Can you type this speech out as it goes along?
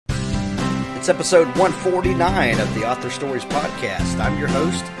It's episode 149 of the Author Stories podcast. I'm your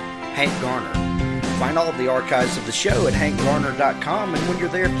host, Hank Garner. Find all of the archives of the show at hankgarner.com, and when you're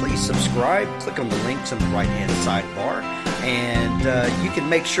there, please subscribe. Click on the links in the right-hand sidebar, and you can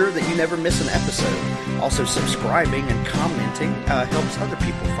make sure that you never miss an episode. Also, subscribing and commenting helps other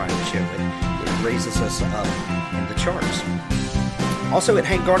people find the show. It raises us up in the charts. Also at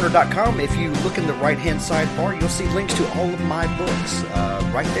hankgarner.com, if you look in the right-hand sidebar, you'll see links to all of my books.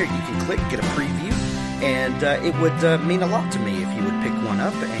 Right there, you can click, get a preview, and it would mean a lot to me if you would pick one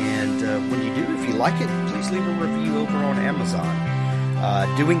up. And when you do, if you like it, please leave a review over on Amazon.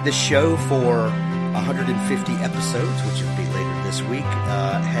 Doing this show for 150 episodes, which will be later this week,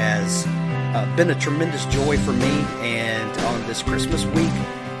 has been a tremendous joy for me. And on this Christmas week,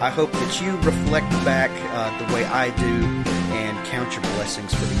 I hope that you reflect back the way I do and count your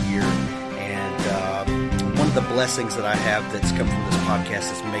blessings for the year. And one of the blessings that I have that's come from this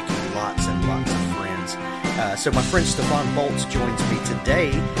podcast is making lots and lots of friends. So my friend Stefan Bolz joins me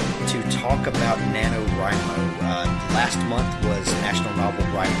today to talk about NaNoWriMo. Last month was National Novel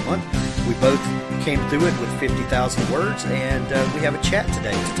Writing Month. We both came through it with 50,000 words, and we have a chat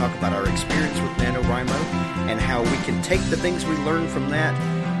today to talk about our experience with NaNoWriMo and how we can take the things we learned from that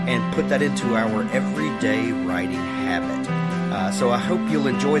and put that into our everyday writing habit. So I hope you'll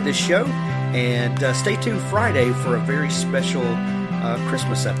enjoy this show, and stay tuned Friday for a very special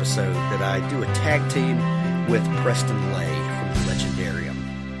Christmas episode that I do a tag team with Preston Lay from the Legendarium.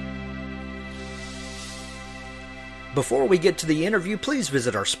 Before we get to the interview, please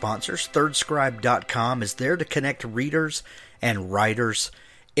visit our sponsors. ThirdScribe.com is there to connect readers and writers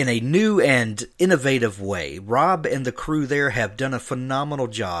in a new and innovative way. Rob and the crew there have done a phenomenal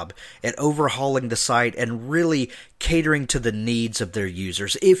job at overhauling the site and really catering to the needs of their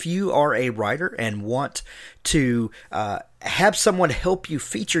users. If you are a writer and want to have someone help you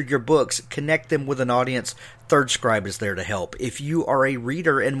feature your books, connect them with an audience, ThirdScribe is there to help. If you are a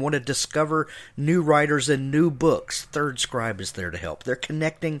reader and want to discover new writers and new books, ThirdScribe is there to help. They're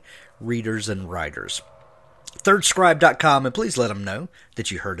connecting readers and writers. ThirdScribe.com, and please let them know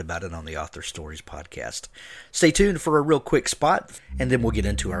that you heard about it on the Author Stories podcast. Stay tuned for a real quick spot, and then we'll get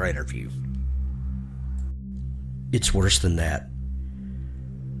into our interview. It's worse than that.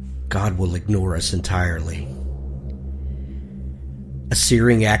 God will ignore us entirely. A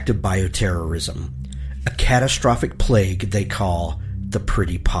searing act of bioterrorism, a catastrophic plague they call the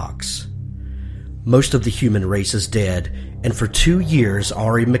pretty pox. Most of the human race is dead, and for 2 years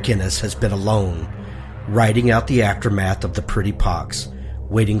Ari McInnes has been alone, riding out the aftermath of the pretty pox,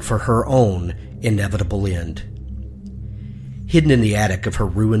 waiting for her own inevitable end. Hidden in the attic of her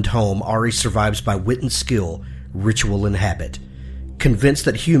ruined home, Ari survives by wit and skill, ritual and habit. Convinced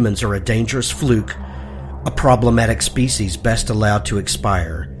that humans are a dangerous fluke, a problematic species best allowed to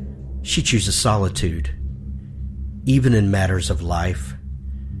expire, she chooses solitude, even in matters of life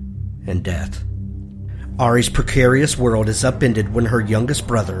and death. Ari's precarious world is upended when her youngest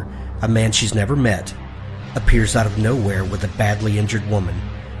brother, a man she's never met, appears out of nowhere with a badly injured woman.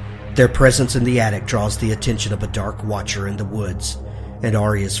 Their presence in the attic draws the attention of a dark watcher in the woods, and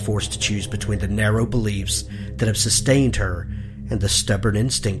Ari is forced to choose between the narrow beliefs that have sustained her and the stubborn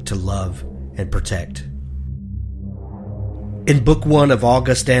instinct to love and protect. In Book 1 of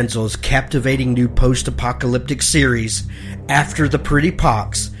August Ansel's captivating new post-apocalyptic series, After the Pretty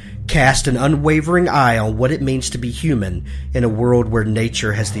Pox, cast an unwavering eye on what it means to be human in a world where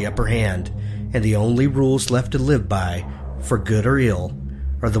nature has the upper hand, and the only rules left to live by, for good or ill,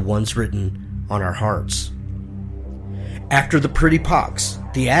 are the ones written on our hearts. After the Pretty Pox,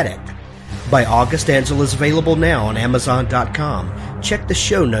 The Attic, by August Ansel is available now on Amazon.com. Check the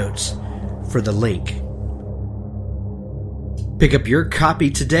show notes for the link. Pick up your copy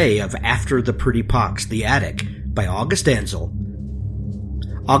today of After the Pretty Pox, The Attic, by August Ansel.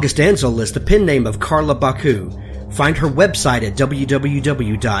 August Ansel is the pen name of Carla Baku. Find her website at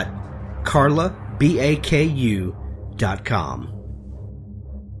www.carlabaku.com.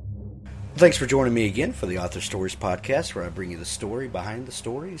 Thanks for joining me again for the Author Stories podcast, where I bring you the story behind the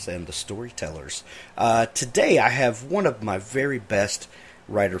stories and the storytellers. Today I have one of my very best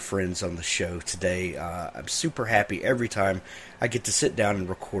writer friends on the show today. I'm super happy every time I get to sit down and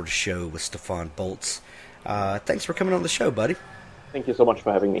record a show with Stefan Bolz. Thanks for coming on the show, buddy. Thank you so much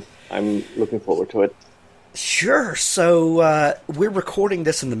for having me. I'm looking forward to it. Sure. So we're recording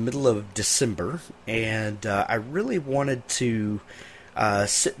this in the middle of December, and I really wanted to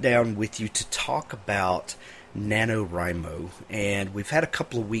sit down with you to talk about NaNoWriMo. And we've had a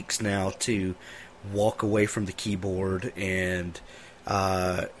couple of weeks now to walk away from the keyboard and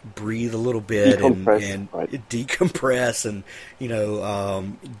breathe a little bit and right. decompress and,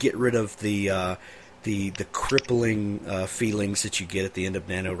 get rid of the crippling feelings that you get at the end of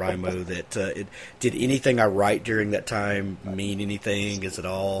NaNoWriMo that did anything I write during that time mean anything? Is it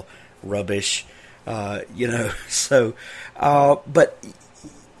all rubbish? So, but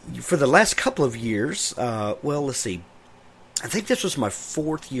for the last couple of years, let's see. I think this was my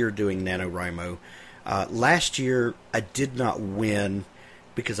 4th year doing NaNoWriMo. Last year, I did not win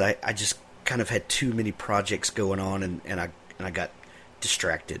because I just kind of had too many projects going on, and I got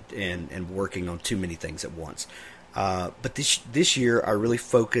distracted and working on too many things at once. But this year, I really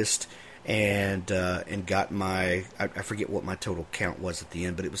focused and got I forget what my total count was at the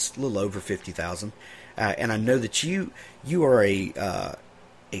end, but it was a little over 50,000. And I know that you are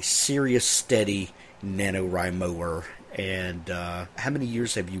a serious, steady NaNoWriMoer. And how many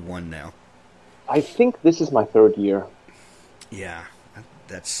years have you won now? I think this is my 3rd year. Yeah,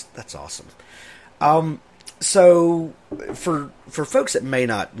 that's awesome. So for folks that may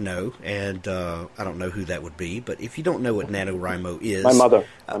not know, and I don't know who that would be, but if you don't know what NaNoWriMo is, my mother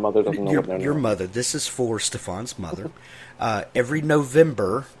doesn't know what NaNoWriMo. Your mother. This is for Stefan's mother. Every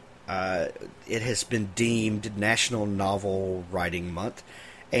November, it has been deemed National Novel Writing Month.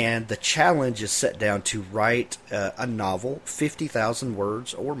 And the challenge is set down to write a novel, 50,000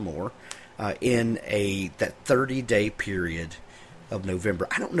 words or more, in that 30-day period of November.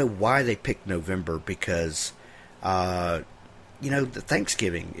 I don't know why they picked November because, the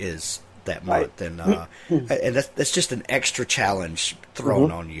Thanksgiving is that month, and that's just an extra challenge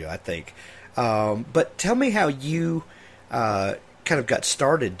thrown on you, I think. But tell me how you kind of got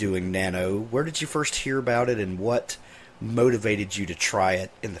started doing Nano. Where did you first hear about it, and what motivated you to try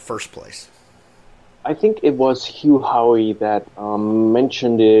it in the first place? I think it was Hugh Howey that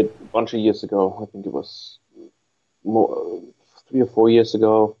mentioned it a bunch of years ago. I think it was 3 or 4 years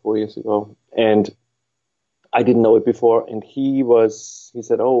ago, and I didn't know it before. And he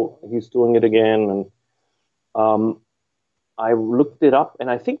said, "Oh, he's doing it again." And I looked it up,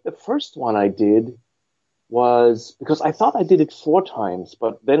 and I think the first one I did was because I thought I did it 4 times,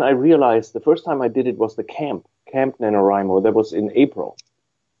 but then I realized the first time I did it was the Camp NaNoWriMo. That was in April.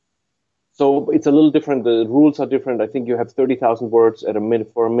 So it's a little different. The rules are different. I think you have 30,000 words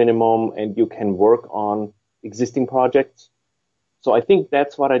for a minimum, and you can work on existing projects. So I think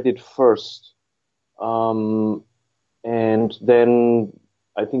that's what I did first. And then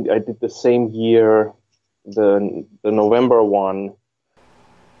I think I did the same year, the November one.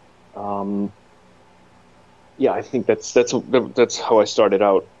 I think that's how I started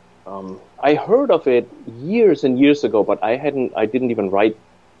out. I heard of it years and years ago, but I didn't even write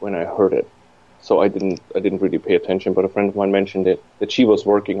when I heard it, so I didn't really pay attention. But a friend of mine mentioned it, that she was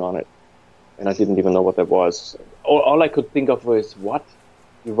working on it, and I didn't even know what that was. All I could think of was, what?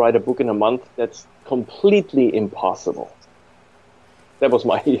 You write a book in a month? That's completely impossible. That was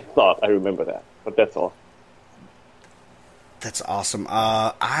my thought. I remember that, but that's all. That's awesome.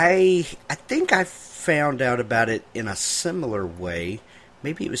 I think I found out about it in a similar way.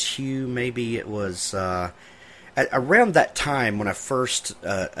 Maybe it was Hugh, maybe it was around that time when I first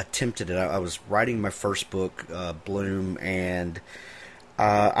attempted it. I was writing my first book, Bloom, and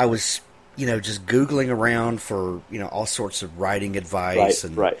I was, just Googling around for, all sorts of writing advice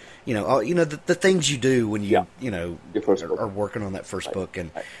and, the things you do when you, are working on that first book. And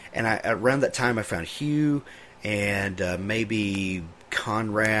around that time I found Hugh and maybe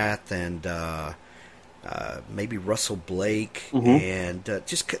Conrath and maybe Russell Blake, and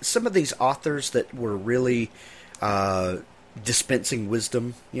just some of these authors that were really dispensing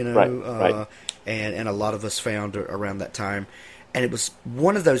wisdom, and a lot of us found around that time. And it was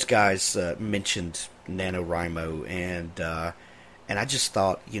one of those guys mentioned NaNoWriMo, and I just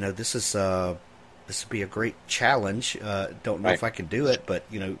thought, this would be a great challenge. Don't know if I can do it, but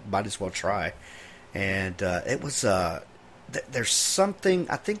might as well try. And it was there's something,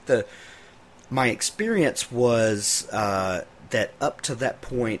 I think my experience was that up to that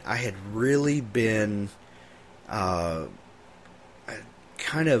point, I had really been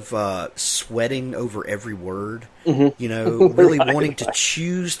kind of sweating over every word, really wanting to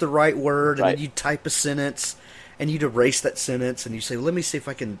choose the right word, and then you type a sentence, and you'd erase that sentence, and you say, well, let me see if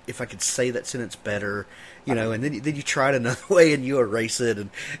I could say that sentence better, and then you try it another way, and you erase it,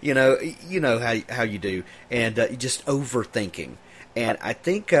 and how you do, and you just overthinking. And I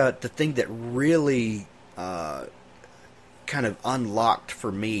think the thing that really kind of unlocked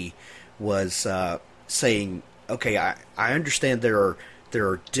for me was saying, okay, I understand there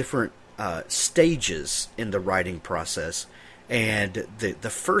are different stages in the writing process, and the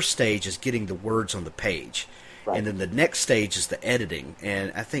first stage is getting the words on the page. And then the next stage is the editing.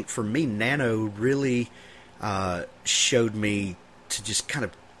 And I think for me, Nano really showed me to just kind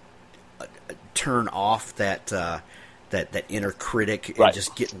of turn off that inner critic and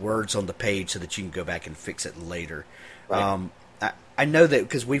just get words on the page so that you can go back and fix it later. Right. I know that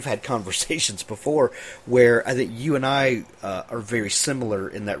because we've had conversations before where I think you and I are very similar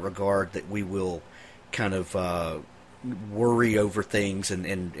in that regard, that we will kind of worry over things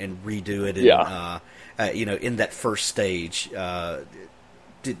and redo it. And, in that first stage, was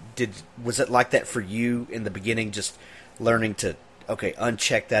it like that for you in the beginning, just learning to,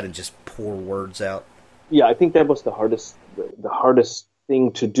 uncheck that and just pour words out? Yeah, I think that was the hardest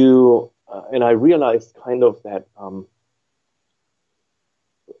thing to do. And I realized kind of that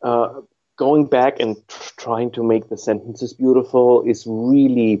going back and trying to make the sentences beautiful is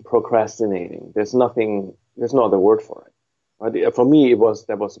really procrastinating. There's no other word for it. Right? For me,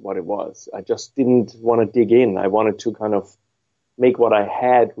 that was what it was. I just didn't want to dig in. I wanted to kind of make what I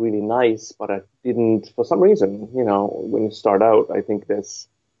had really nice, but I didn't, for some reason, when you start out, I think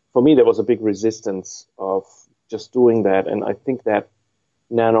for me, there was a big resistance of just doing that. And I think that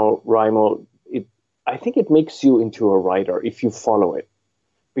NaNoWriMo, I think it makes you into a writer if you follow it.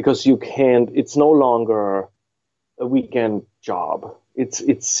 Because it's no longer a weekend job.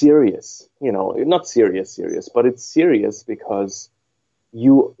 It's serious, not serious, but it's serious because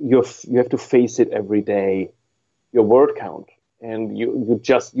you have to face it every day, your word count, and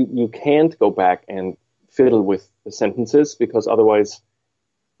you can't go back and fiddle with the sentences, because otherwise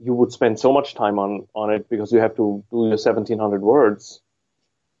you would spend so much time on it, because you have to do your 1,700 words.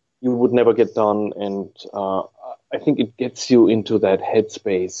 You would never get done, and I think it gets you into that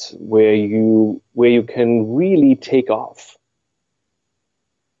headspace where you can really take off.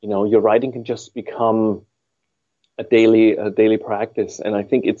 Your writing can just become a daily practice, and I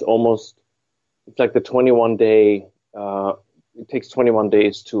think it's like the 21-day. It takes 21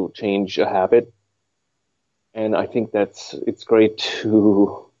 days to change a habit, and I think it's great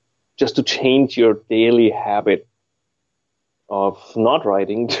to change your daily habit of not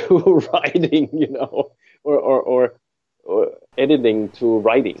writing to writing, or editing to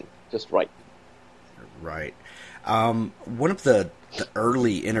writing. Just write. Right. One of the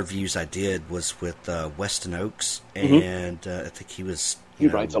early interviews I did was with Weston Oakes, and I think he was. He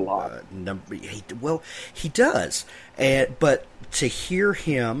writes a lot. He does, but to hear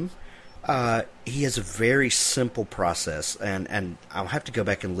him, he has a very simple process, and I'll have to go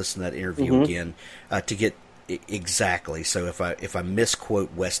back and listen to that interview again to get exactly. So if I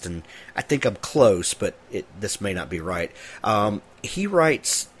misquote Weston, I think I'm close, but this may not be right. He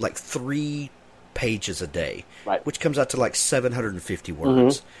writes like 3 pages a day, which comes out to like 750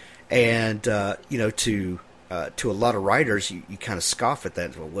 words, and to a lot of writers, you kind of scoff at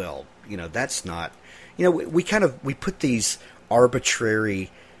that. Well, that's not. We put these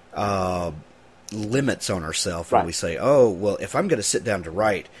arbitrary limits on ourselves when we say, oh, well, if I'm going to sit down to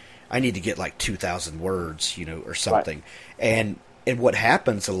write, I need to get like 2,000 words, or something. And what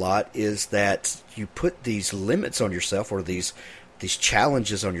happens a lot is that you put these limits on yourself, or these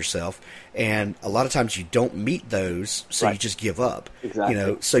challenges on yourself, and a lot of times you don't meet those, so you just give up.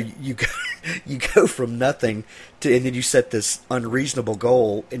 Exactly. So you go from nothing to, and then you set this unreasonable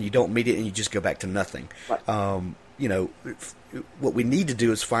goal, and you don't meet it, and you just go back to nothing. What we need to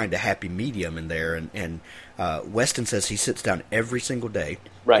do is find a happy medium in there, and Weston says he sits down every single day,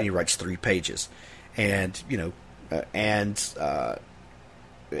 and he writes 3 pages, and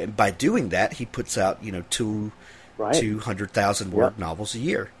by doing that, he puts out 200,000 word novels a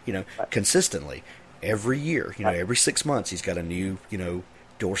year, consistently every year. Every 6 months he's got a new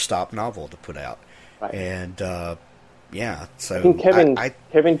doorstop novel to put out, and so I think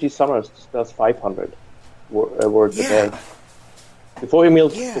Kevin G. Summers does 500 words a day before he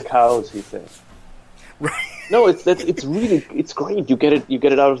milks the cows, he says. Right. No, it's great. You get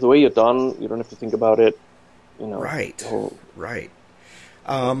it out of the way. You're done. You don't have to think about it. Right. Right.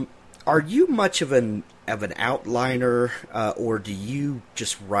 Are you much of an outliner, or do you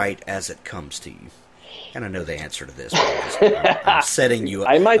just write as it comes to you? And I know the answer to this, but I'm setting you up.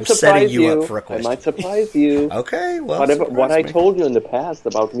 I might surprise you up for a question. I might surprise you. Okay, well, what I told you in the past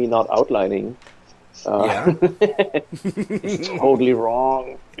about me not outlining, it's totally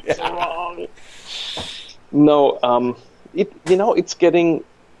wrong. It's wrong. No, it's getting.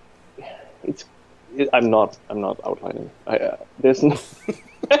 I'm not outlining. There's no.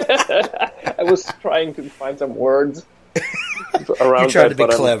 I was trying to find some words around. You tried to be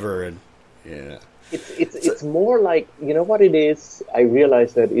clever, and it's more like, what it is. I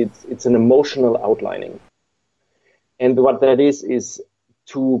realize that it's an emotional outlining, and what that is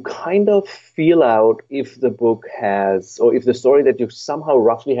to kind of feel out if the book has, or if the story that you somehow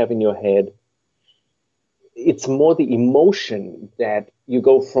roughly have in your head, it's more the emotion that you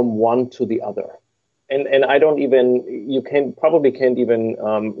go from one to the other. And I don't even, you probably can't even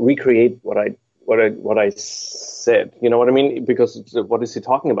recreate what I said. You know what I mean? Because what is he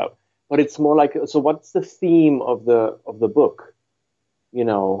talking about? But it's more like, so what's the theme of the book? You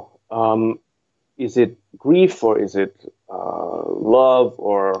know, is it grief, or is it love,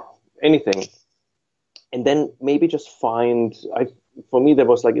 or anything? And then maybe just find, for me, there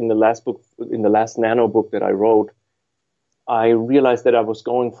was like in the last Nano book that I wrote, I realized that I was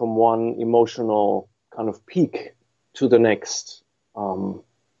going from one emotional kind of peak to the next.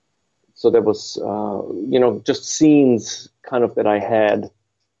 So there was, just scenes kind of that I had,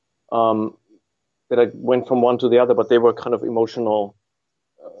 that I went from one to the other, but they were kind of emotional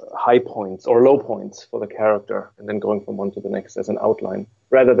high points or low points for the character, and then going from one to the next as an outline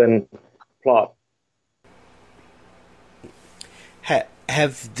rather than plot.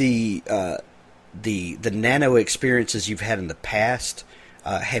 Have the Nano experiences you've had in the past,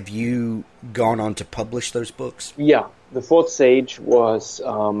 have you gone on to publish those books? Yeah, the Fourth Sage was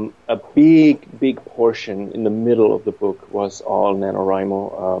a big portion in the middle of the book was all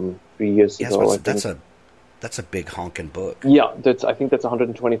NaNoWriMo 3 years ago. That's a big honking book. Yeah, I think that's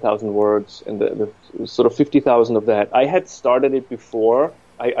 120,000 words, and the sort of 50,000 of that. I had started it before.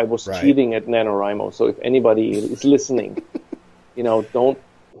 I was cheating at NaNoWriMo, so if anybody is listening, don't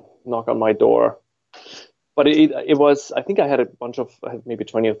knock on my door. But it was, I think I had maybe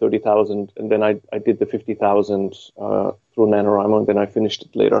 20 or 30,000, and then I did the 50,000 through NaNoWriMo, and then I finished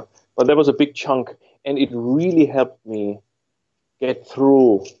it later. But that was a big chunk, and it really helped me get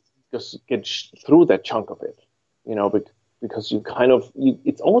through that chunk of it, because you kind of,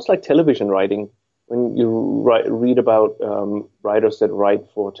 it's almost like television writing. When you read about writers that write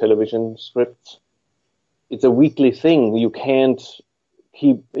for television scripts, it's a weekly thing. You can't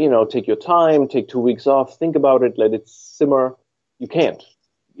take your time, take 2 weeks off, think about it, let it simmer. You can't.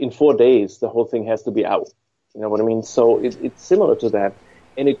 In 4 days, the whole thing has to be out. You know what I mean? So it's similar to that,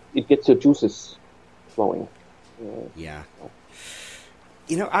 and it gets your juices flowing. Yeah.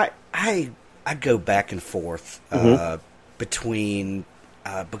 I go back and forth between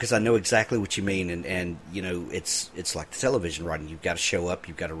because I know exactly what you mean, and it's like the television writing. You've got to show up,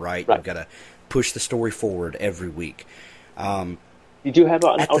 you've got to write, you've got to push the story forward every week. Did you have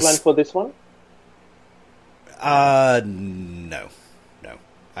an outline for this one? No.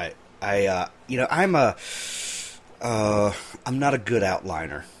 I'm not a good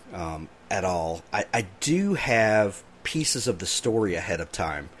outliner at all. I do have pieces of the story ahead of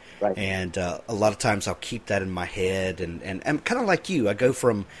time. Right. And a lot of times I'll keep that in my head, and I'm kind of like you. I go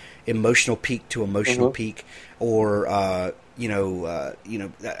from emotional peak to emotional peak, or I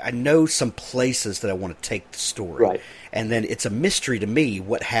know some places that I want to take the story, right. And then it's a mystery to me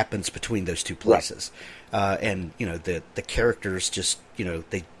what happens between those two places. Right. And the characters just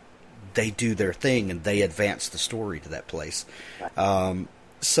they do their thing and they advance the story to that place. Right.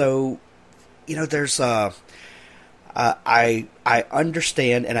 So there's I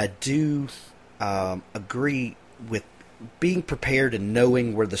understand, and I do agree with being prepared and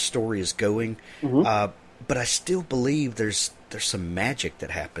knowing where the story is going. But I still believe there's some magic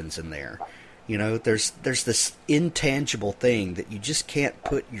that happens in there. There's this intangible thing that you just can't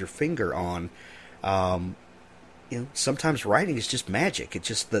put your finger on. Sometimes writing is just magic. It's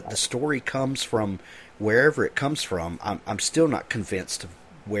just that the story comes from wherever it comes from. I'm still not convinced of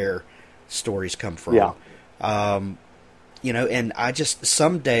where stories come from. Yeah. And I just,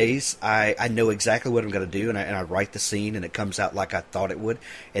 some days I know exactly what I'm going to do, and I write the scene and it comes out like I thought it would.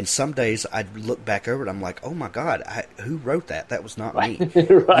 And some days I look back over it, I'm like, oh my God, who wrote that? That was not me.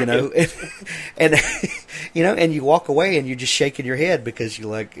 Right. And and you walk away and you're just shaking your head because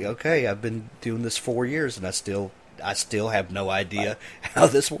you're like, okay, I've been doing this 4 years and I still have no idea how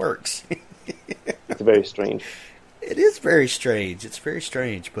this works. It's very strange. It is very strange. It's very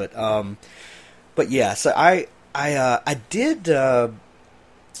strange, but yeah. So I did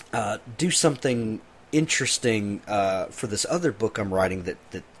do something interesting for this other book I'm writing that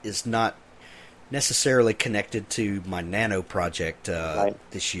is not necessarily connected to my Nano project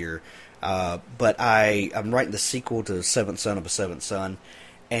this year. But I'm writing the sequel to Seventh Son of a Seventh Son,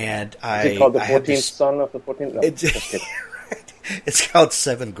 and Is it called the 14th Son of the 14th? No, it's called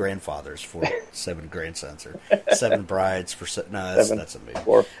Seven Grandfathers for Seven Grandsons, or Seven Brides for that's a movie.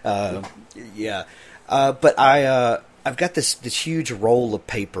 4. Yeah. But I've got this huge roll of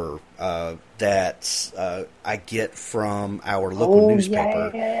paper that I get from our local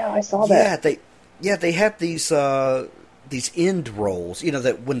newspaper. Yeah, I saw that. They have these these end rolls,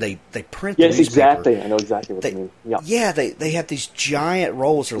 that when they print the Yes, newspaper, exactly. I know exactly what you mean. Yeah. Yeah, they have these giant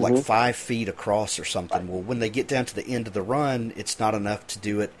rolls that are like 5 feet across or something. Right. Well, when they get down to the end of the run, it's not enough to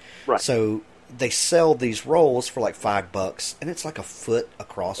do it. Right. So they sell these rolls for like $5, and it's like a foot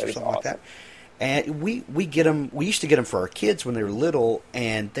across or something like that. And we get them. We used to get them for our kids when they were little,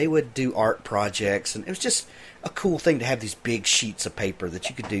 and they would do art projects, and it was just a cool thing to have these big sheets of paper that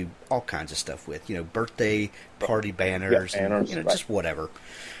you could do all kinds of stuff with. Birthday party banners, and, just whatever.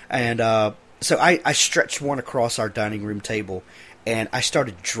 And so I stretched one across our dining room table, and I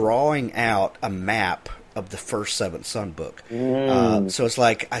started drawing out a map of the first Seventh Son book. So it's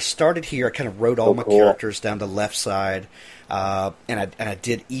like I started here. I kind of wrote all my characters down the left side. And I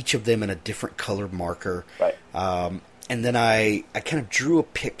did each of them in a different colored marker. Right. And then I kind of drew a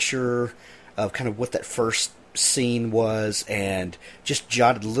picture of kind of what that first scene was, and just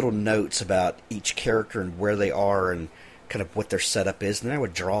jotted little notes about each character and where they are and kind of what their setup is. And then I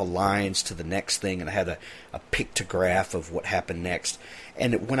would draw lines to the next thing, and I had a pictograph of what happened next.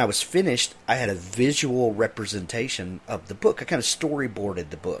 And when I was finished, I had a visual representation of the book. I kind of storyboarded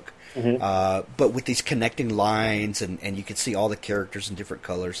the book. But with these connecting lines, and you could see all the characters in different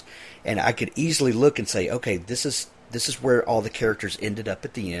colors, and I could easily look and say, okay, this is where all the characters ended up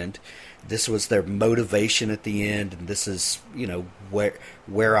at the end. This was their motivation at the end, and this is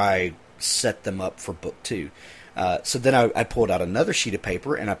where I set them up for book 2. So then I pulled out another sheet of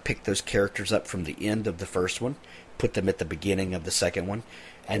paper, and I picked those characters up from the end of the first one, put them at the beginning of the second one,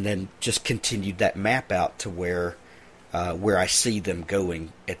 and then just continued that map out to where I see them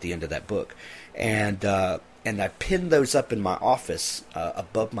going at the end of that book. And I pinned those up in my office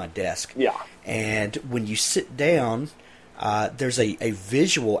above my desk. Yeah. And when you sit down, there's a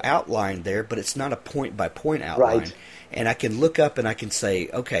visual outline there, but it's not a point-by-point outline. Right. And I can look up and I can say,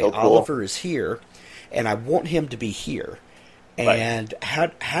 okay, so cool. Oliver is here, and I want him to be here. And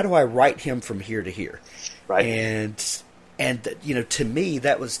how do I write him from here to here? Right. And to me,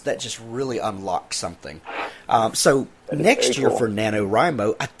 that just really unlocked something. So next year for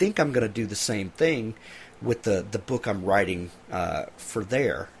NaNoWriMo, I think I'm going to do the same thing with the book I'm writing for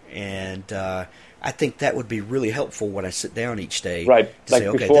there. And I think that would be really helpful when I sit down each day. Right. To like say,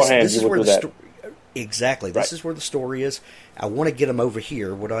 okay, beforehand, this is where exactly. Right. This is where the story is. I want to get them over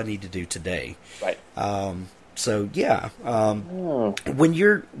here. What do I need to do today? Right. So yeah, when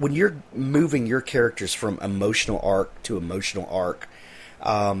you're moving your characters from emotional arc to emotional arc,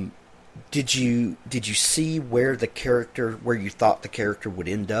 did you see where you thought the character would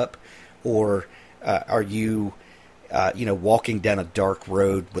end up, or are you walking down a dark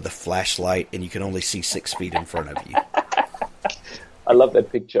road with a flashlight and you can only see 6 feet in front of you? I love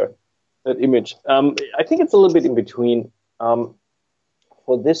that picture, that image. I think it's a little bit in between.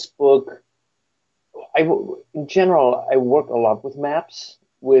 For this book, in general, I work a lot with maps.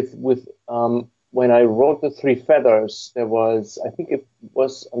 When I wrote The Three Feathers, I think it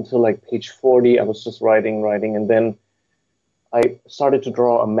was until like page 40, I was just writing, and then I started to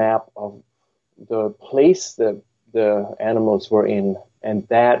draw a map of the place that the animals were in, and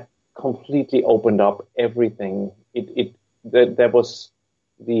that completely opened up everything. It was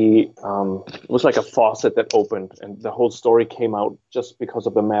like a faucet that opened, and the whole story came out just because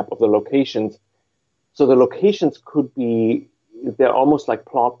of the map of the locations. So the locations they're almost like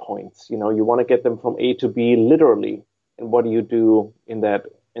plot points. You want to get them from A to B literally. And what do you do in that?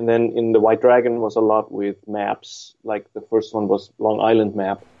 And then in the White Dragon was a lot with maps. Like the first one was Long Island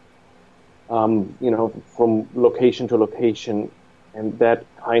map. From location to location. And that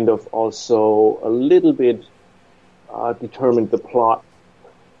kind of also a little bit determined the plot.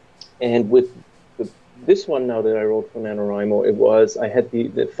 And with this one now that I wrote for NaNoWriMo, I had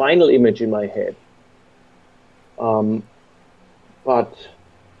the final image in my head. And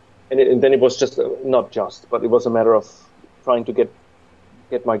then it was but it was a matter of trying to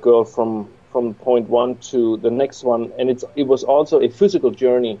get my girl from point one to the next one, and it was also a physical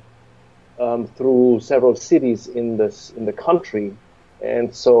journey through several cities in the country,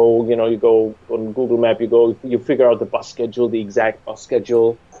 and so you go on Google Map, you figure out the bus schedule, the exact bus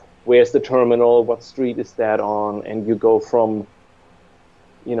schedule, where's the terminal, what street is that on, and you go from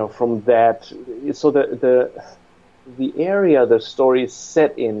that, so the area the story is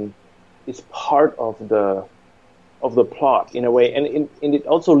set in is part of the plot in a way, and it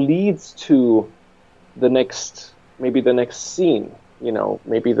also leads to maybe the next scene,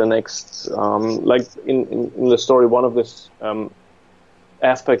 maybe the next like in the story, one of the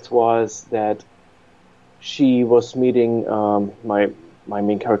aspects was that she was meeting my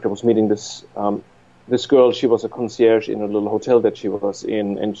main character was meeting this girl, she was a concierge in a little hotel that she was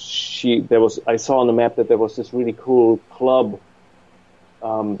in, and I saw on the map that there was this really cool club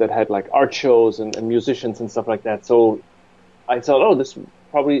that had like art shows and musicians and stuff like that. So I thought, oh,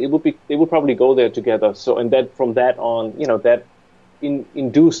 they would probably go there together. So, and that from that on, that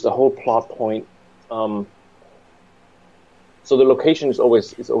induced a whole plot point. So the location is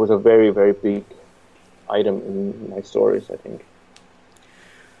always a very, very big item in my stories, I think.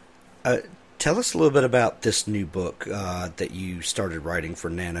 Tell us a little bit about this new book that you started writing for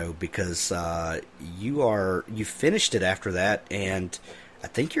Nano, because you finished it after that, and I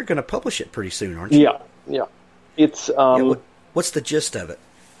think you're going to publish it pretty soon, aren't you? Yeah. It's what's the gist of it?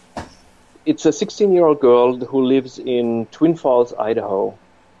 It's a 16-year-old girl who lives in Twin Falls, Idaho,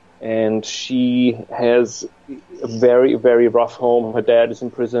 and she has a very, very rough home. Her dad is in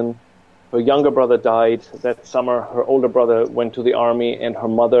prison. Her younger brother died that summer. Her older brother went to the army, and her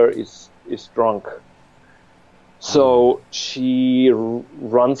mother is drunk. So she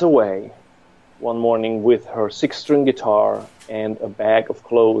runs away one morning with her 6-string guitar and a bag of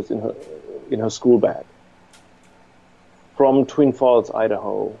clothes in her school bag from Twin Falls,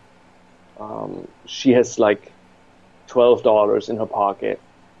 Idaho. She has like $12 in her pocket,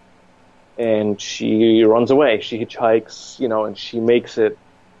 and she runs away. She hitchhikes, and she makes it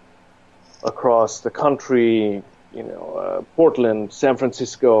across the country, Portland, San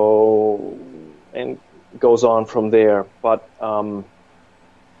Francisco, and goes on from there. But and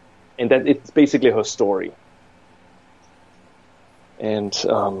that it's basically her story, and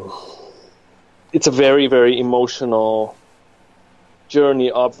it's a very, very emotional journey,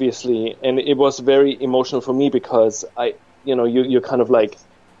 obviously, and it was very emotional for me because you're kind of like,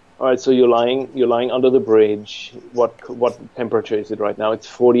 all right, so you're lying under the bridge. What temperature is it right now? It's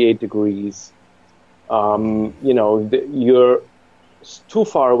 48 degrees. You're too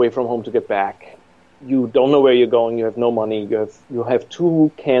far away from home to get back. You don't know where you're going. You have no money. You have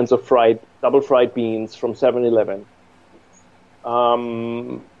 2 cans of double fried beans from 7-Eleven. A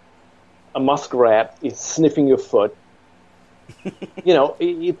muskrat is sniffing your foot.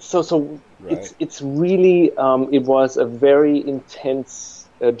 It's so. Right. It's really. It was a very intense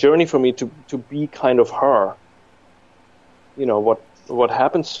journey for me to be kind of her. What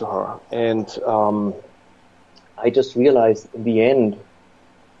happens to her, and I just realized in the end.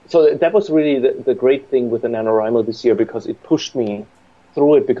 So that was really the great thing with the NaNoWriMo this year, because it pushed me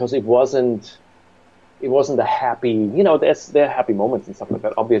through it, because it wasn't a happy, there are happy moments and stuff like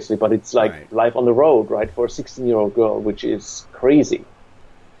that, obviously, but it's like right. Life on the road, right, for a 16-year-old girl, which is crazy.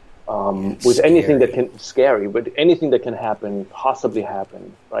 With scary. Anything that can happen, possibly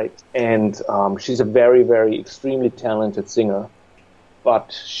happen, right? And she's a very, very extremely talented singer,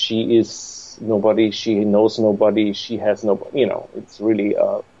 but she is nobody. She knows nobody. She has nobody. It's really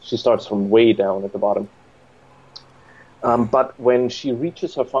she starts from way down at the bottom. But when she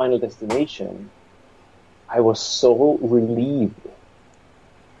reaches her final destination, I was so relieved.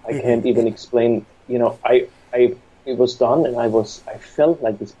 I can't even explain. It was done, and I felt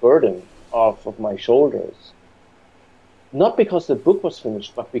like this burden off of my shoulders. Not because the book was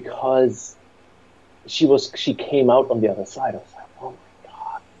finished, but because she came out on the other side. I was like, oh my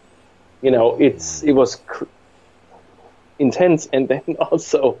God. It was intense, and then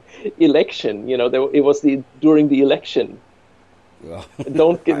also election. It was during the election. Well,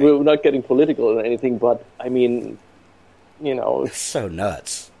 we're not getting political or anything, but I mean, it's so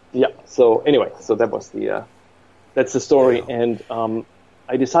nuts. Yeah. So anyway, that was that's the story, wow. And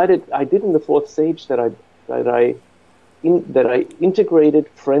I decided I did in the 4th stage that I integrated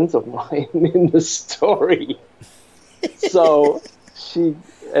friends of mine in the story. So she,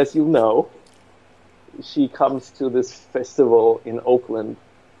 as you know, she comes to this festival in Oakland,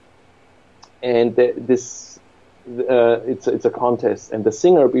 and it's a contest, and the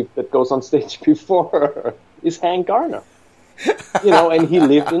singer that goes on stage before her is Hank Garner. And he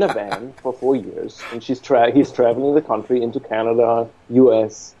lived in a van for 4 years, and he's traveling the country into Canada,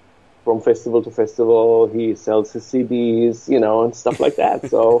 US, from festival to festival. He sells his CDs, and stuff like that.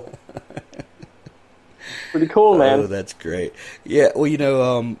 So pretty cool, man. Oh, that's great. Yeah,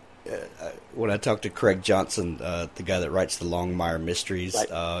 well, when I talked to Craig Johnson, the guy that writes the Longmire Mysteries,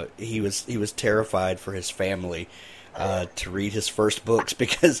 right. He was terrified for his family to read his first books,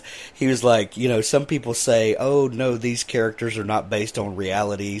 because he was like, some people say, oh no, these characters are not based on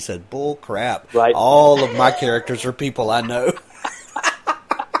reality. He said, bull crap. Right. All of my characters are people I know.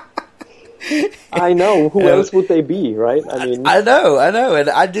 I know. Who else would they be, right? I know, and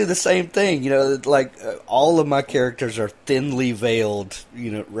I do the same thing. All of my characters are thinly veiled,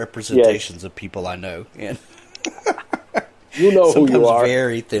 representations of people I know. And You know who you are.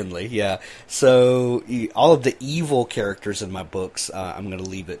 Very thinly, yeah. So all of the evil characters in my books, I'm going to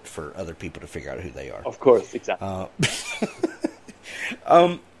leave it for other people to figure out who they are. Of course, exactly.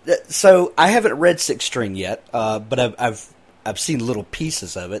 So I haven't read Six String yet, but I've seen little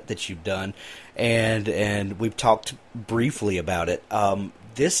pieces of it that you've done, and we've talked briefly about it.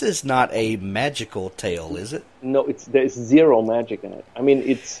 This is not a magical tale, is it? No, there's zero magic in it. I mean,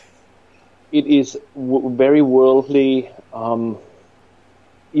 it is very worldly,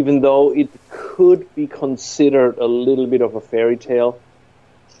 even though it could be considered a little bit of a fairy tale,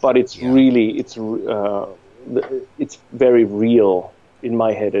 but it's very real, in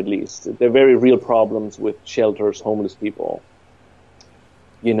my head at least. There are very real problems with shelters, homeless people,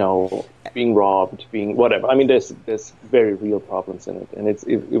 being robbed, being whatever. I mean, there's very real problems in it, and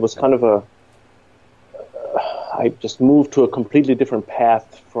it was kind of I just moved to a completely different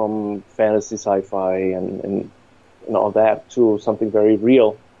path from fantasy, sci-fi, and all that to something very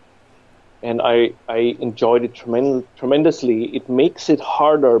real. And I enjoyed it tremendously. It makes it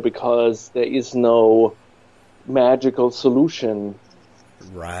harder because there is no magical solution.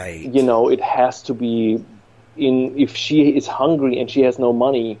 Right. It has to be if she is hungry and she has no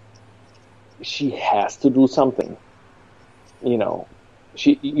money, she has to do something.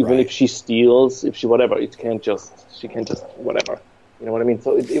 If she steals, if she whatever, she can't just whatever. You know what I mean?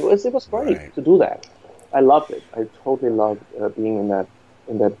 So it was great to do that. I loved it. I totally loved being in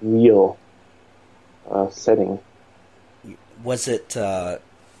that real setting. Was it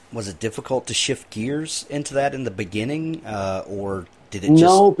difficult to shift gears into that in the beginning, or did it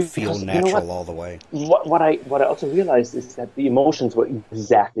just feel natural all the way? What I also realized is that the emotions were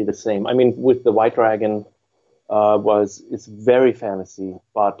exactly the same. I mean, with the White Dragon, it's very fantasy,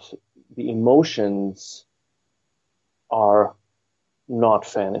 but the emotions are not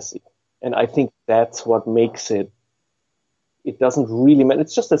fantasy, and I think that's what makes it. It doesn't really matter.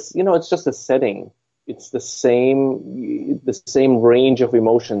 It's just a setting. It's the same range of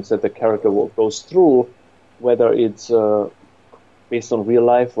emotions that the character goes through, whether it's based on real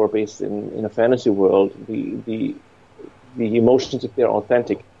life or based in a fantasy world. The emotions, if they're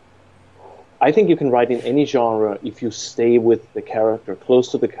authentic. I think you can write in any genre if you stay with the character, close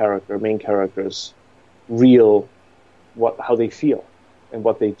to the character, main characters, real, how they feel and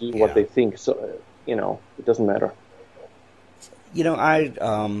what they do, what they think. So, it doesn't matter.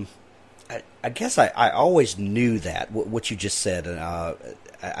 I guess I always knew that, what you just said, and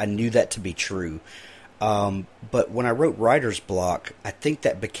I knew that to be true. But when I wrote Writer's Block, I think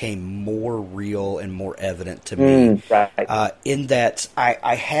that became more real and more evident to me. Right. In that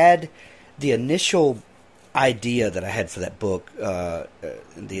I had the initial idea that I had for that book, the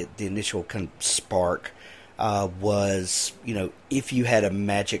initial kind of spark was, if you had a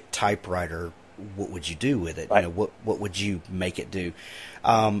magic typewriter, what would you do with it? Right. What would you make it do?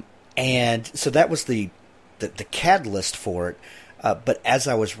 And so that was the catalyst for it. But as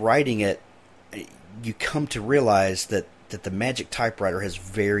I was writing it, you come to realize that the magic typewriter has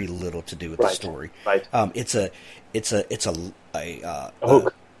very little to do with the story. Right. It's a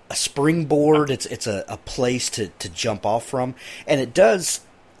hook, a springboard. It's a place to jump off from, and it does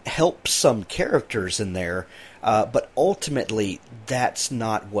help some characters in there. But ultimately, that's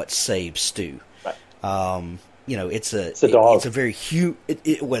not what saves Stu. Right. It's a dog. It's a very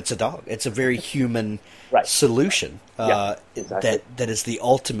it's a dog. It's a very human solution. Exactly. That is the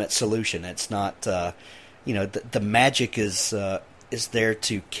ultimate solution. It's not. The magic is there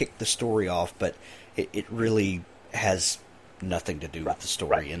to kick the story off, but it really has nothing to do with the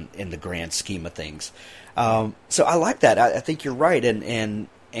story in the grand scheme of things. So I like that. I think you're right, and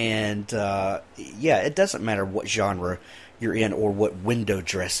it doesn't matter what genre you're in or what window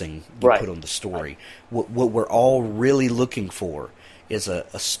dressing you put on the story. What we're all really looking for is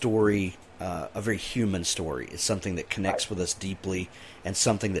a story, a very human story. It's something that connects with us deeply and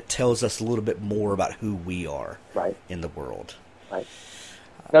something that tells us a little bit more about who we are in the world. Right.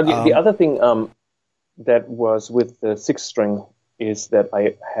 Now, the other thing that was with the Sixth String is that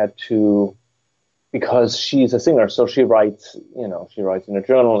I had to, because she's a singer, so she writes in a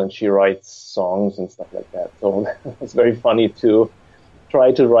journal and she writes songs and stuff like that. So it's very funny to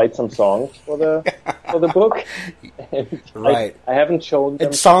try to write some songs for the book. And I haven't shown them.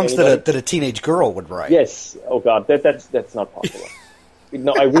 And songs that a teenage girl would write. Yes. Oh God, that's not possible.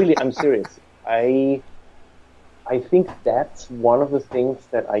 No, I'm serious. I think that's one of the things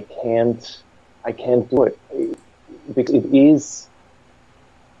that I can't do it, because it is.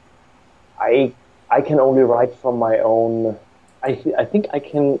 I can only write from my own. I think I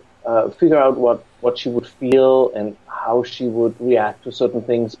can figure out what she would feel and how she would react to certain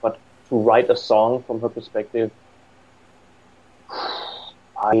things, but to write a song from her perspective,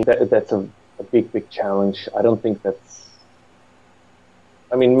 that's a big challenge. I don't think that's.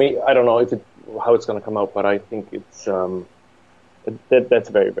 I mean, I don't know how it's going to come out, but I think it's that's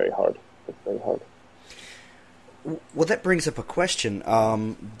very, very hard. It's very hard. Well, that brings up a question.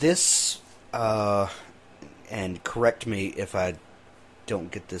 This, and correct me if I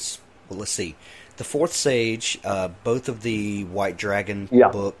don't get this. Well, let's see. The Fourth Sage, both of the White Dragon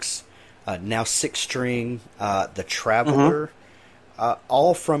books, now Six String, The Traveler,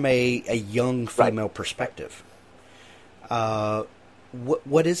 all from a young female perspective.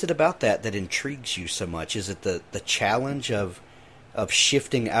 What is it about that intrigues you so much? Is it the challenge of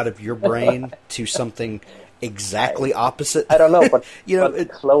shifting out of your brain to something exactly opposite? I don't know, but but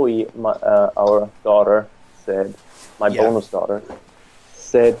Chloe, our daughter, said, my bonus daughter,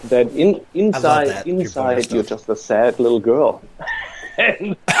 said that inside you're just a sad little girl.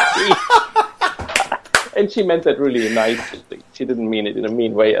 And she meant that really nicely. She didn't mean it in a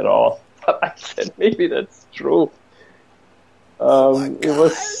mean way at all. But I said, maybe that's true. It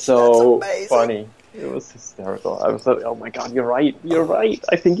was so funny. It was hysterical. I was like, oh my God, you're right. You're right.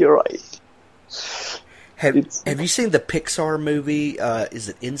 I think you're right. Have you seen the Pixar movie? Is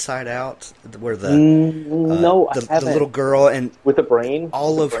it Inside Out? Where the little girl and with the brain,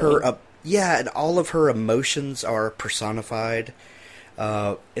 all of her emotions are personified.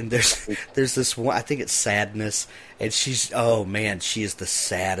 And there's this one, I think it's Sadness, and she is the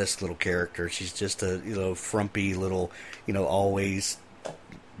saddest little character. She's just a frumpy little, always.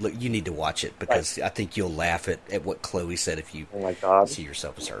 Look, you need to watch it because I think you'll laugh at what Chloe said if you see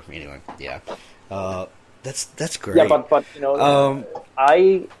yourself as her. Anyway, yeah. That's great. Yeah, but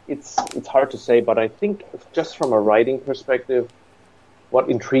it's hard to say, but I think just from a writing perspective, what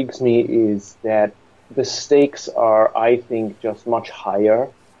intrigues me is that the stakes are, I think, just much higher,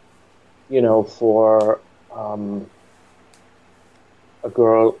 for a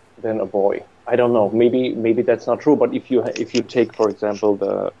girl than a boy. I don't know. Maybe that's not true. But if you take, for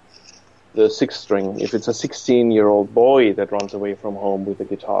example, the Six String, if it's a 16-year-old boy that runs away from home with a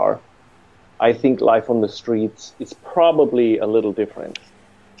guitar, I think life on the streets is probably a little different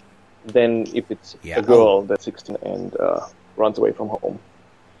than if it's a girl that's 16 and runs away from home.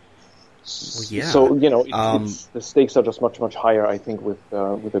 Well, yeah. So it's, the stakes are just much higher, I think, with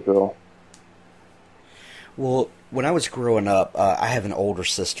a girl. Well, when I was growing up, I have an older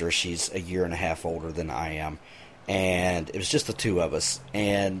sister. She's a year and a half older than I am, and it was just the two of us.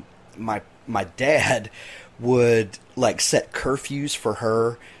 And my dad would set curfews for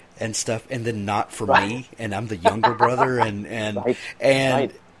her and stuff, and then not for me. And I'm the younger brother,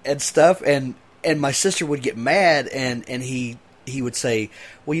 and stuff. And my sister would get mad, and he would say,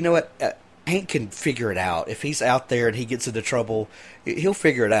 well, you know what, Hank can figure it out. If he's out there and he gets into trouble, he'll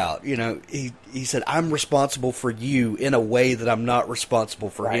figure it out. He said, I'm responsible for you in a way that I'm not responsible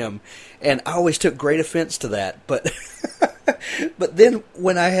for him. And I always took great offense to that. But but then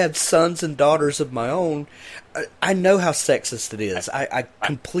when I have sons and daughters of my own, I know how sexist it is. I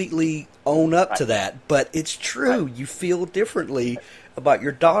completely own up to that. But it's true. You feel differently about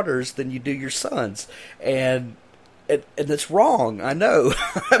your daughters than you do your sons. And it's wrong. I know.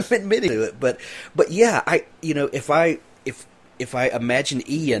 I'm admitting to it, but yeah, if I imagine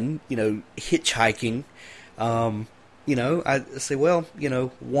Ian, hitchhiking, I say, well,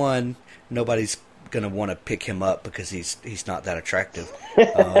 one, nobody's gonna want to pick him up because he's not that attractive.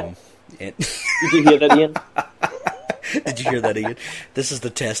 And Did you hear that, Ian? Did you hear that, Ian? This is the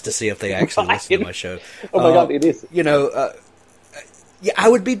test to see if they actually listen to my show. Oh my God, it is. Yeah, I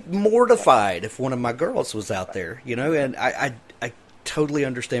would be mortified if one of my girls was out there, and I totally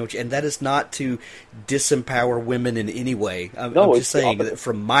understand what you, and that is not to disempower women in any way. I'm just saying that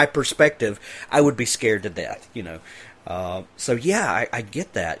from my perspective, I would be scared to death, So yeah, I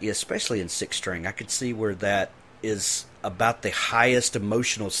get that, especially in Six String. I could see where that is about the highest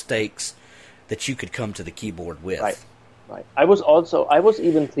emotional stakes that you could come to the keyboard with. Right. I was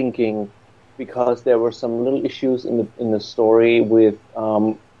even thinking, because there were some little issues in the story with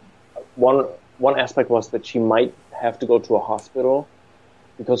one aspect was that she might have to go to a hospital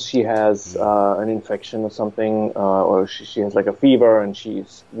because she has an infection or something, or she has a fever and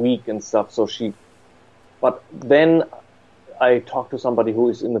she's weak and stuff. But then I talked to somebody who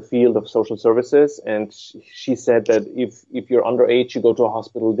is in the field of social services, and she said that if you're underage, you go to a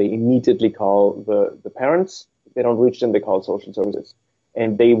hospital, they immediately call the parents. If they don't reach them, they call social services.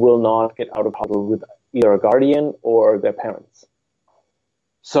 And they will not get out of hospital with either a guardian or their parents.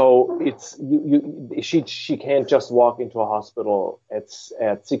 So it's she can't just walk into a hospital at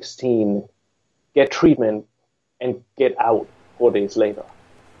 16, get treatment, and get out 4 days later.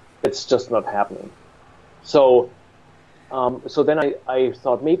 It's just not happening. So So then I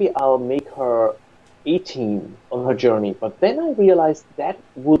thought maybe I'll make her 18 on her journey. But then I realized that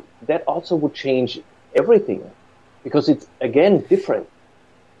also would change everything, because it's, again, different.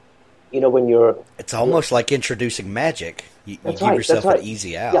 When it's almost like introducing magic. You give yourself an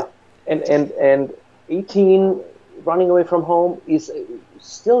easy out. Yeah, and 18 running away from home is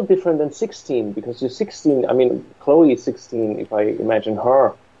still different than 16, because you're 16. I mean, Chloe is 16. If I imagine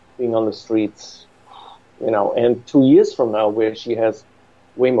her being on the streets, and 2 years from now, where she has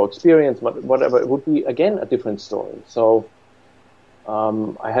way more experience, whatever, it would be, again, a different story. So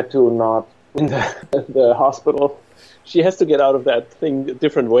I had to not in the hospital. She has to get out of that thing a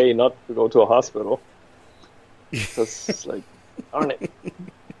different way, not to go to a hospital. Because it's like, darn it.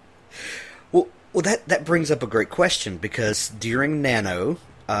 Well, that brings up a great question, because during Nano,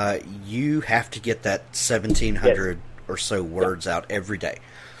 you have to get that 1,700 or so words out every day.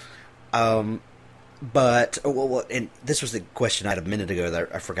 But, and this was the question I had a minute ago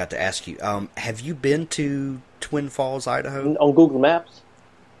that I forgot to ask you. Have you been to Twin Falls, Idaho? On Google Maps.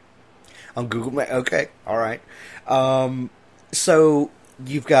 On Google Maps, okay, all right. So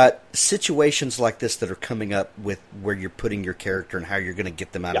you've got situations like this that are coming up with where you're putting your character and how you're going to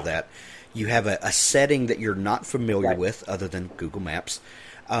get them out of that. You have a setting that you're not familiar with other than Google Maps.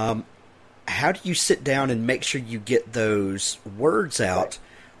 How do you sit down and make sure you get those words out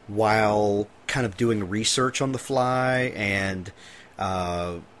while kind of doing research on the fly? And,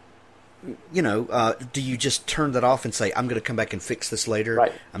 do you just turn that off and say, I'm going to come back and fix this later?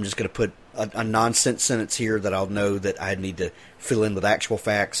 Right. I'm just going to put a nonsense sentence here that I'll know that I need to fill in with actual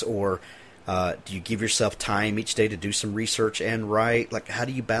facts? Or do you give yourself time each day to do some research and write? Like, how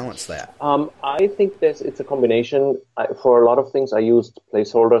do you balance that? I think it's a combination. For a lot of things, I used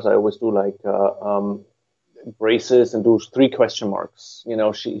placeholders. I always do like braces and do 3 question marks.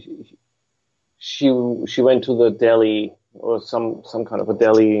 She went to the deli, or some kind of a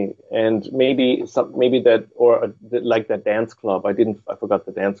deli, and maybe that, or like that dance club. I forgot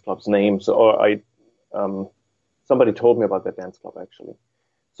the dance club's name. So, somebody told me about that dance club, actually.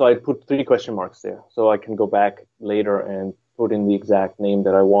 So I put 3 question marks there, so I can go back later and put in the exact name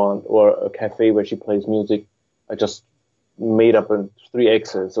that I want. Or a cafe where she plays music, I just made up 3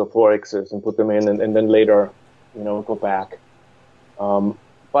 X's or 4 X's and put them in, and then later, go back.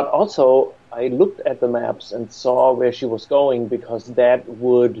 But also, I looked at the maps and saw where she was going, because that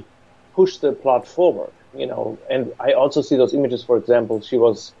would push the plot forward, And I also see those images. For example,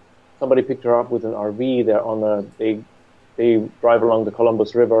 somebody picked her up with an RV. They drive along the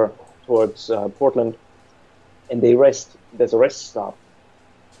Columbus River towards Portland, and they rest. There's a rest stop,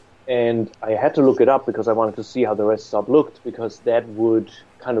 and I had to look it up because I wanted to see how the rest stop looked, because that would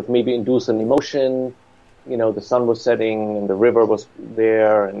kind of maybe induce an emotion. The sun was setting and the river was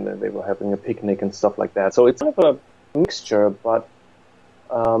there, and they were having a picnic and stuff like that. So it's kind of a mixture, but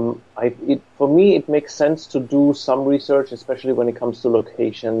for me, it makes sense to do some research, especially when it comes to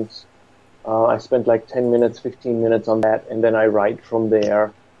locations. I spent like 10 minutes, 15 minutes on that, and then I write from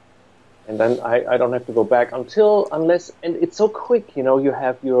there. And then I don't have to go back unless, and it's so quick, you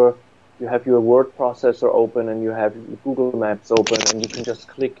have your word processor open, and you have Google Maps open, and you can just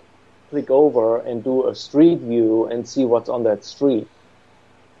click over and do a street view and see what's on that street,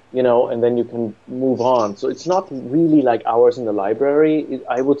 and then you can move on. So it's not really like hours in the library.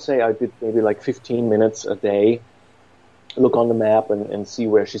 I would say I did maybe like 15 minutes a day, look on the map and see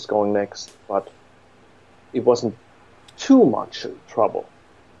where she's going next. But it wasn't too much trouble.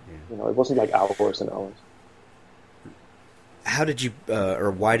 Yeah. It wasn't like hours and hours. How did you, or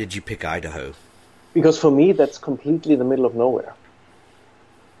why did you pick Idaho? Because for me, that's completely the middle of nowhere.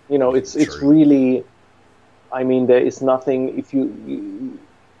 It's really, I mean, there is nothing.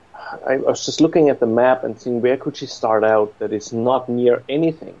 I was just looking at the map and seeing where could she start out that is not near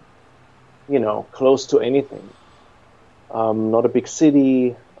anything, close to anything. Not a big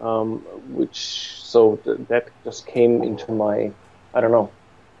city, that just came into my, I don't know.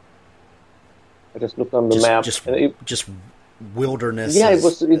 I just looked on the map. Just wilderness. Yeah, it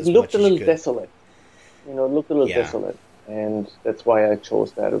looked a little desolate. Desolate. And that's why I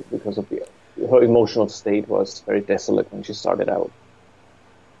chose that, because of her emotional state was very desolate when she started out.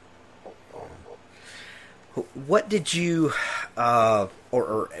 What did you,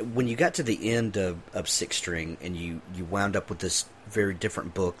 or when you got to the end of Six String and you wound up with this very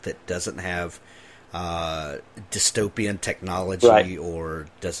different book that doesn't have dystopian technology, or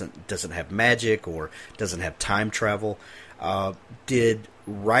doesn't have magic, or doesn't have time travel, did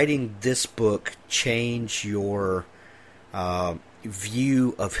writing this book change your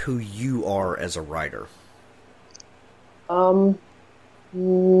view of who you are as a writer? I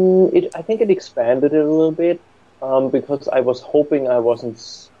think it expanded it a little bit. because I was hoping I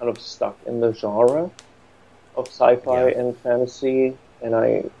wasn't kind of stuck in the genre of sci-fi and fantasy, and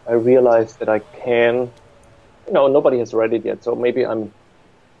I realized that I can, nobody has read it yet, so maybe I'm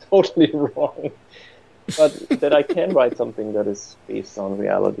totally wrong, but that I can write something that is based on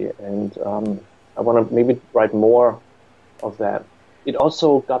reality, and I want to maybe write more of that. It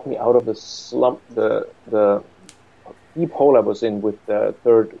also got me out of the slump, the deep hole I was in with the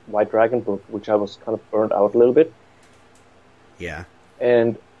third White Dragon book, which I was kind of burned out a little bit. Yeah.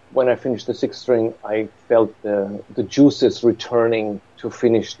 And when I finished the Sixth String, I felt the juices returning to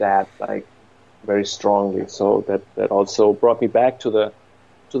finish that like very strongly. So that also brought me back to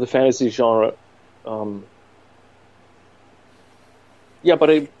the fantasy genre.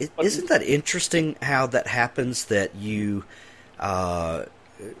 Isn't that interesting how that happens? That you, I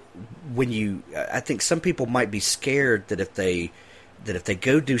think some people might be scared that if they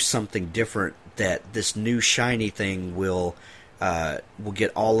go do something different, that this new shiny thing will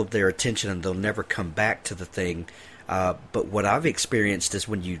get all of their attention and they'll never come back to the thing. But what I've experienced is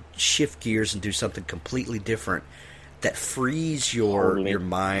when you shift gears and do something completely different, that frees your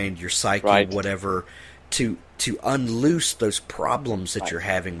mind, your psyche, whatever, to unloose those problems that you're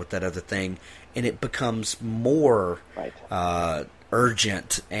having with that other thing, and it becomes more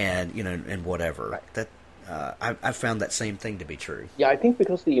urgent and and whatever. Right. That I found that same thing to be true. Yeah, I think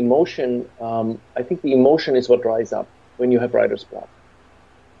because the emotion, is what dries up when you have writer's block.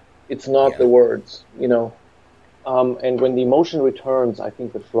 It's not the words, and when the emotion returns, I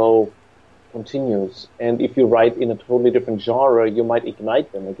think the flow continues. And if you write in a totally different genre, you might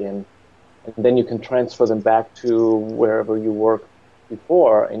ignite them again. And then you can transfer them back to wherever you worked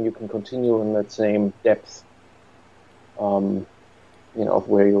before, and you can continue in that same depth, of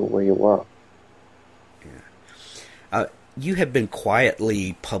where you were. Yeah. You have been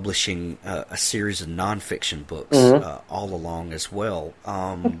quietly publishing a series of nonfiction books all along as well.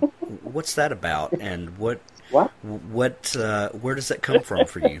 What's that about, and where does that come from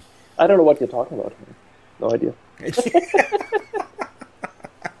for you? I don't know what you're talking about. No idea.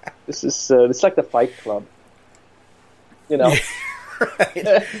 This is it's like the Fight Club, Right.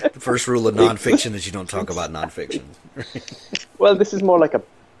 The first rule of nonfiction is you don't talk about nonfiction. Well, this is more like a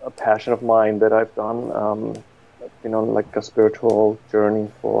passion of mine that I've done. I've been on like a spiritual journey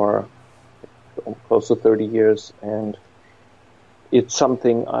for close to 30 years, and it's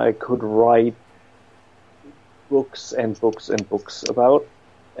something I could write books and books and books about,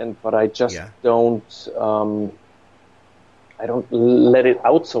 but I just don't. I don't let it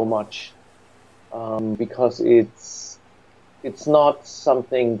out so much because it's not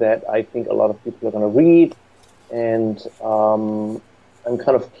something that I think a lot of people are going to read, and I'm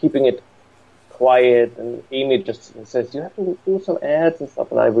kind of keeping it quiet. And Amy just says you have to do some ads and stuff,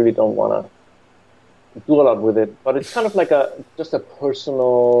 and I really don't want to do a lot with it. But it's kind of like just a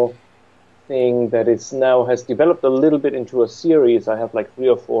personal thing that has developed a little bit into a series. I have like 3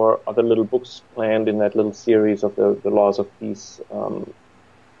 or 4 other little books planned in that little series of the laws of peace.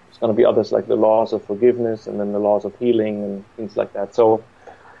 There's going to be others like the laws of forgiveness, and then the laws of healing and things like that. So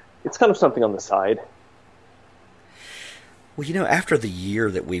it's kind of something on the side. Well, after the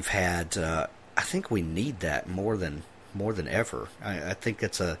year that we've had, I think we need that more than ever. I think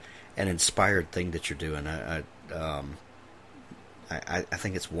that's an inspired thing that you're doing. I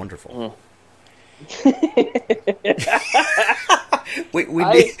think it's wonderful.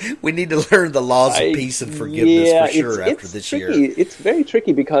 We need to learn the laws of peace and forgiveness for sure after this tricky. year. It's very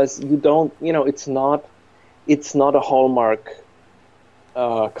tricky because you don't, it's not a Hallmark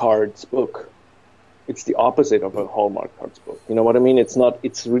cards book. It's the opposite of a Hallmark cards book. You know what I mean? It's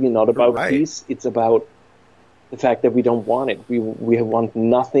really not about peace. It's about the fact that we don't want it. We want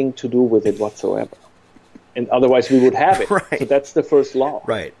nothing to do with it whatsoever. And otherwise we would have it. Right. So that's the first law.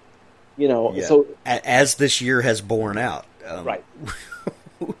 Right. So as this year has borne out, right.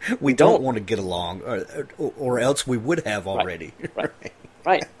 we don't want to get along, or else we would have already.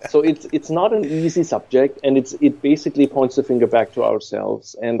 Right. So it's not an easy subject, and it basically points the finger back to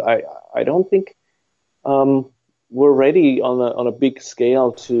ourselves. And I don't think we're ready on a big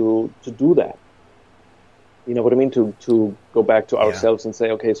scale to do that. You know what I mean? To go back to ourselves and say,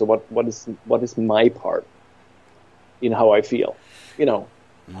 okay, so what is my part in how I feel?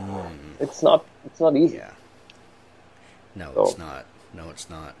 It's not easy. Yeah. It's not. No, it's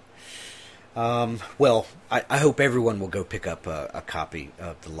not. Well, I hope everyone will go pick up a copy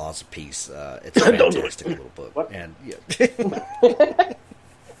of The Laws of Peace. It's a fantastic little book. What? And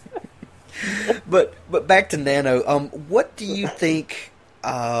but back to Nano. What do you think?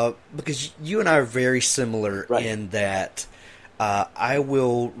 Because you and I are very similar in that I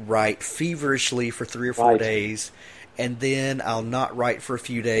will write feverishly for 3 or 4 days, and then I'll not write for a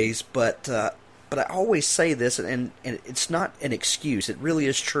few days. But I always say this, and it's not an excuse. It really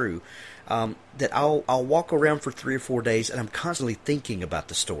is true. That I'll walk around for 3 or 4 days, and I'm constantly thinking about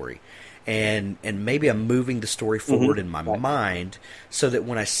the story, and maybe I'm moving the story forward in my mind, so that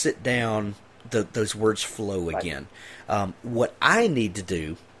when I sit down, those words flow again. What I need to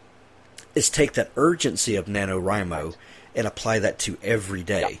do is take that urgency of NaNoWriMo and apply that to every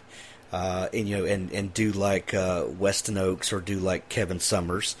day. And do like Weston Oakes or do like Kevin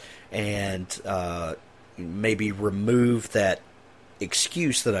Summers, and maybe remove that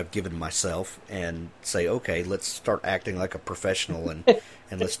excuse that I've given myself and say, okay, let's start acting like a professional and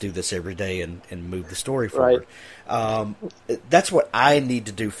let's do this every day and move the story forward. That's what I need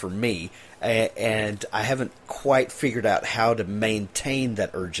to do for me, and I haven't quite figured out how to maintain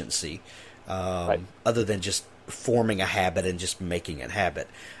that urgency other than just forming a habit and just making it habit.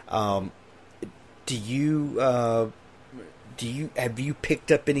 Have you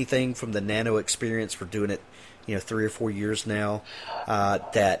picked up anything from the Nano experience for doing it, 3 or 4 years now,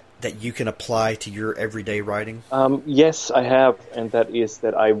 that you can apply to your everyday writing? Yes, I have, and that is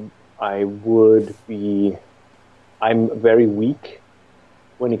that I'm very weak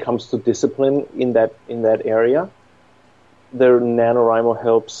when it comes to discipline in that area. The NaNoWriMo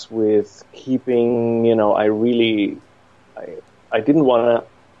helps with keeping, I didn't want to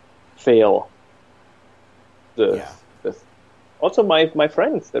fail also my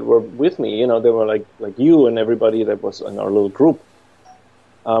friends that were with me, they were like you and everybody that was in our little group.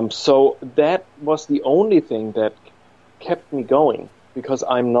 So that was the only thing that kept me going, because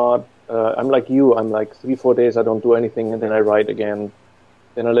I'm not, I'm like you, I'm like 3-4 days I don't do anything, and then I write again,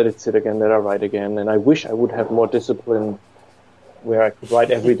 then I let it sit again, then I write again, and I wish I would have more discipline where I could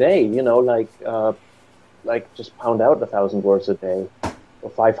write every day, like just pound out 1,000 words a day, or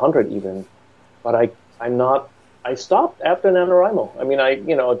 500 even. But I stopped after NaNoWriMo. I mean,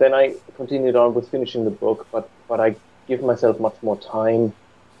 then I continued on with finishing the book, but I give myself much more time,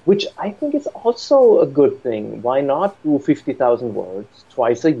 which I think is also a good thing. Why not do 50,000 words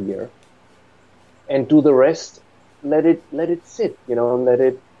twice a year, and do the rest? Let it sit, and let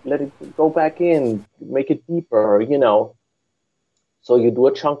it go back in, make it deeper, So you do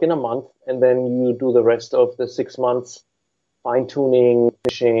a chunk in a month, and then you do the rest of the 6 months fine-tuning,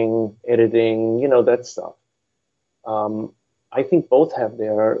 finishing, editing, that stuff. I think both have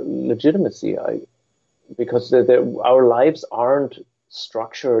their legitimacy, because our lives aren't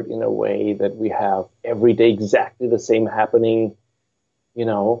structured in a way that we have every day exactly the same happening,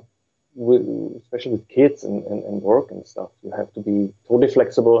 especially with kids and work and stuff. You have to be totally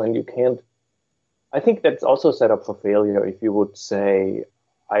flexible, and you can't. I think that's also set up for failure if you would say,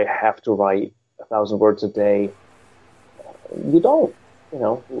 I have to write 1,000 words a day. You don't.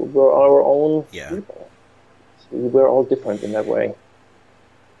 We're our own people. We're all different in that way.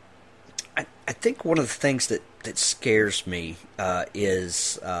 I think one of the things that scares me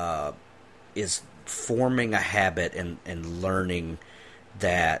is forming a habit and learning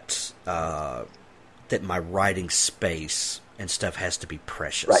that my writing space and stuff has to be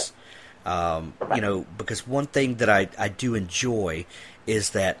precious. Because one thing that I do enjoy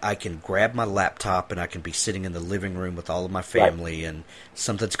is that I can grab my laptop and I can be sitting in the living room with all of my family and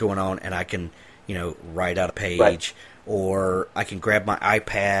something's going on, and I can, write out a page, or I can grab my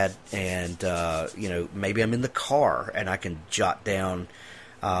iPad and, maybe I'm in the car and I can jot down.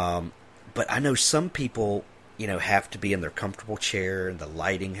 But I know some people, have to be in their comfortable chair, and the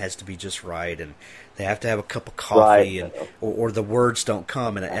lighting has to be just right, and they have to have a cup of coffee, or the words don't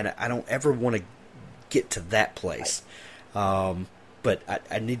come, and I don't ever want to get to that place. But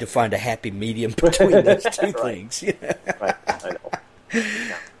I need to find a happy medium between those two things. Right, I know.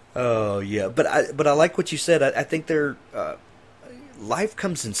 Yeah. Oh yeah, but I like what you said. I think life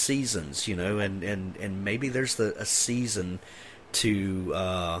comes in seasons, and maybe there's a season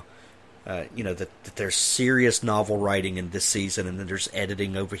to. That there's serious novel writing in this season, and then there's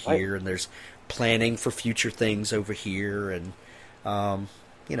editing over here, and there's planning for future things over here, and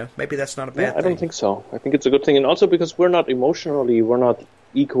maybe that's not a bad thing. I don't think so. I think it's a good thing, and also because we're not even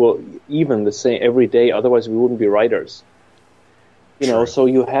the same every day. Otherwise, we wouldn't be writers. So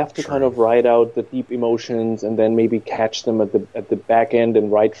you have to kind of write out the deep emotions, and then maybe catch them at the back end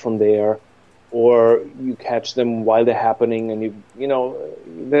and write from there. Or you catch them while they're happening, and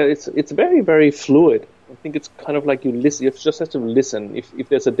it's very, very fluid. I think it's kind of like you listen. You just have to listen. If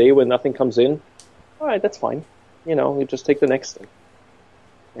there's a day where nothing comes in, all right, that's fine. You just take the next thing,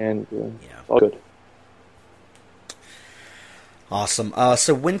 and all good. Awesome.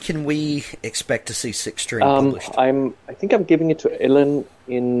 So when can we expect to see Sixth String published? I think I'm giving it to Ellen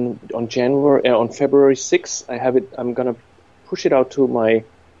on February 6th. I have it. I'm gonna push it out to my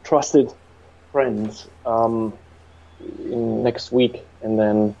trusted friends in next week, and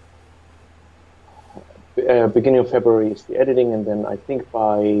then beginning of February is the editing, and then I think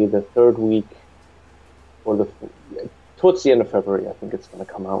by the third week or towards the end of February, I think it's gonna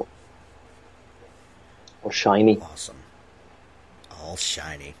come out. Or shiny. Awesome. All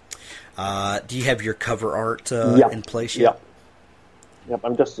shiny. Do you have your cover art in place yet? Yep.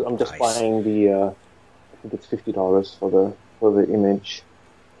 I'm just nice. Buying the. I think it's $50 for the image,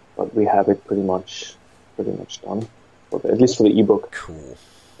 but we have it pretty much done. At least for the ebook. Cool.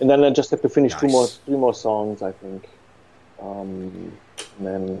 And then I just have to finish three more songs, I think. And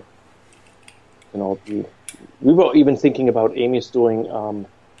then we were even thinking about Amy's doing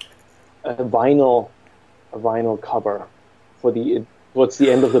a vinyl cover for towards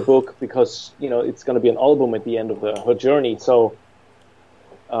the end of the book, because it's going to be an album at the end of her journey. So,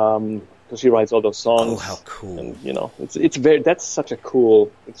 because she writes all those songs. Oh, how cool! And that's such a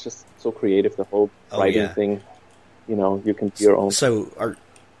cool. It's just so creative, the whole writing thing. You can do your own. So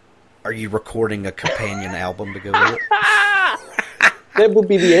are you recording a companion album to go with it? That would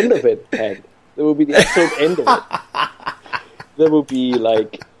be the end of it, Ted. That would be the absolute end of it. That would be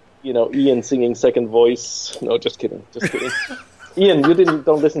like. Ian singing second voice. No, just kidding. Ian,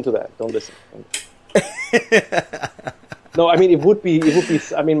 don't listen to that. Don't listen. No, I mean, it would be,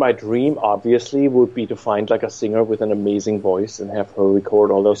 I mean, my dream, obviously, would be to find, like, a singer with an amazing voice and have her record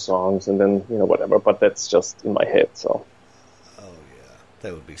all those songs and then, whatever. But that's just in my head, so. Oh, yeah.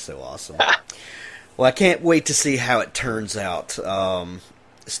 That would be so awesome. Well, I can't wait to see how it turns out.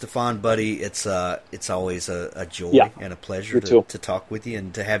 Stefan, buddy, it's always a joy and a pleasure to talk with you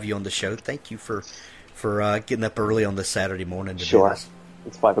and to have you on the show. Thank you for getting up early on this Saturday morning to do this.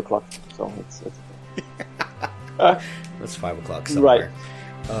 It's 5 o'clock, so it's It's 5 o'clock somewhere.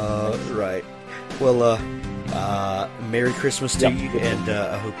 Right. Well, Merry Christmas to you, and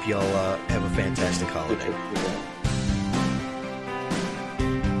I hope y'all have a fantastic holiday.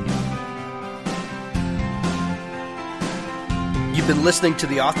 You've been listening to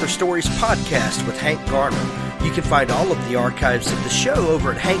the Author Stories podcast with Hank Garner. You can find all of the archives of the show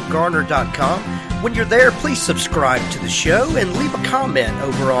over at hankgarner.com. When you're there, please subscribe to the show and leave a comment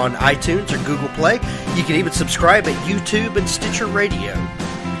over on iTunes or Google Play. You can even subscribe at YouTube and Stitcher Radio.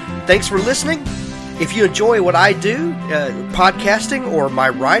 Thanks for listening. If you enjoy what I do, podcasting or my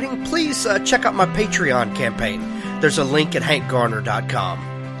writing, please check out my Patreon campaign. There's a link at hankgarner.com.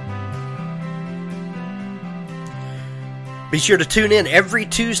 Be sure to tune in every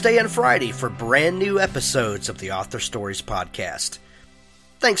Tuesday and Friday for brand new episodes of the Author Stories podcast.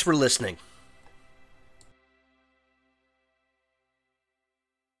 Thanks for listening.